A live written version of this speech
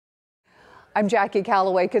I'm Jackie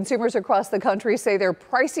Calloway. Consumers across the country say their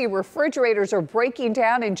pricey refrigerators are breaking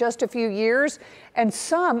down in just a few years, and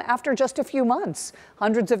some after just a few months.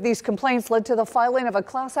 Hundreds of these complaints led to the filing of a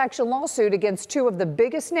class action lawsuit against two of the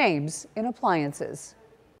biggest names in appliances.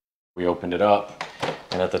 We opened it up,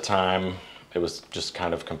 and at the time, it was just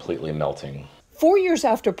kind of completely melting. 4 years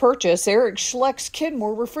after purchase, Eric Schleich's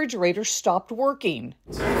Kenmore refrigerator stopped working.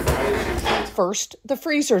 First, the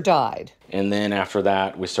freezer died. And then after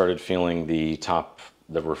that, we started feeling the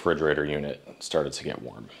refrigerator unit started to get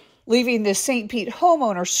warm. Leaving the St. Pete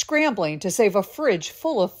homeowner scrambling to save a fridge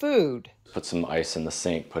full of food. Put some ice in the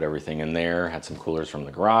sink, put everything in there, had some coolers from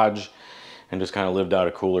the garage, and just kind of lived out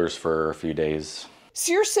of coolers for a few days.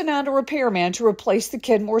 Sears sent out a repairman to replace the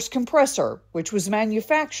Kenmore's compressor, which was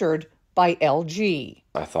manufactured by LG.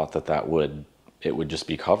 I thought that it would just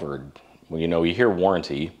be covered. Well, you know, you hear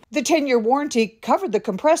warranty. The 10-year warranty covered the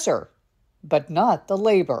compressor, but not the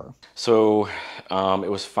labor. So it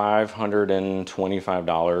was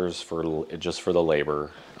 $525 just for the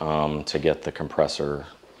labor to get the compressor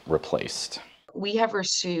replaced. We have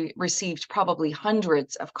received probably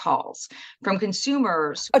hundreds of calls from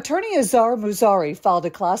consumers. Attorney Azar Muzari filed a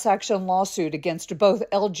class action lawsuit against both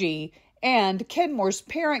LG and Kenmore's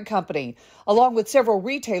parent company, along with several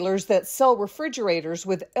retailers that sell refrigerators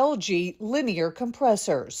with LG linear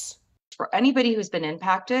compressors. For anybody who's been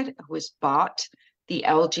impacted, who has bought the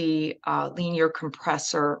LG linear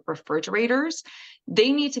compressor refrigerators,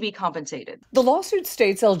 they need to be compensated. The lawsuit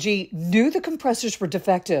states LG knew the compressors were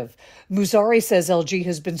defective. Muzari says LG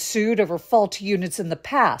has been sued over faulty units in the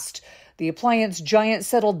past. The appliance giant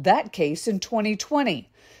settled that case in 2020.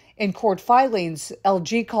 In court filings,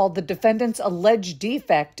 LG called the defendant's alleged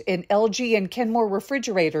defect in LG and Kenmore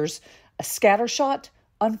refrigerators a scattershot,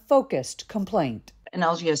 unfocused complaint. And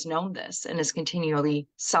LG has known this and is continually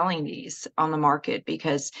selling these on the market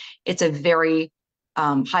because it's a very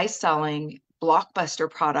high-selling blockbuster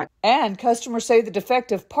product. And customers say the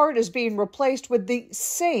defective part is being replaced with the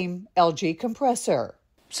same LG compressor.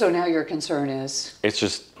 So now your concern is? It's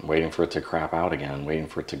just waiting for it to crap out again, waiting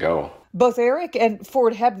for it to go. Both Eric and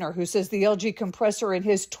Ford Hebner, who says the LG compressor in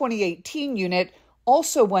his 2018 unit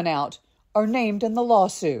also went out, are named in the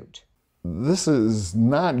lawsuit. This is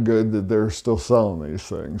not good that they're still selling these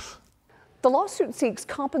things. The lawsuit seeks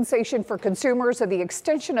compensation for consumers and the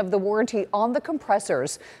extension of the warranty on the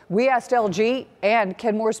compressors. We asked LG and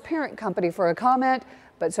Kenmore's parent company for a comment,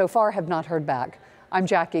 but so far have not heard back. I'm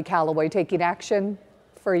Jackie Calloway, taking action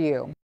for you.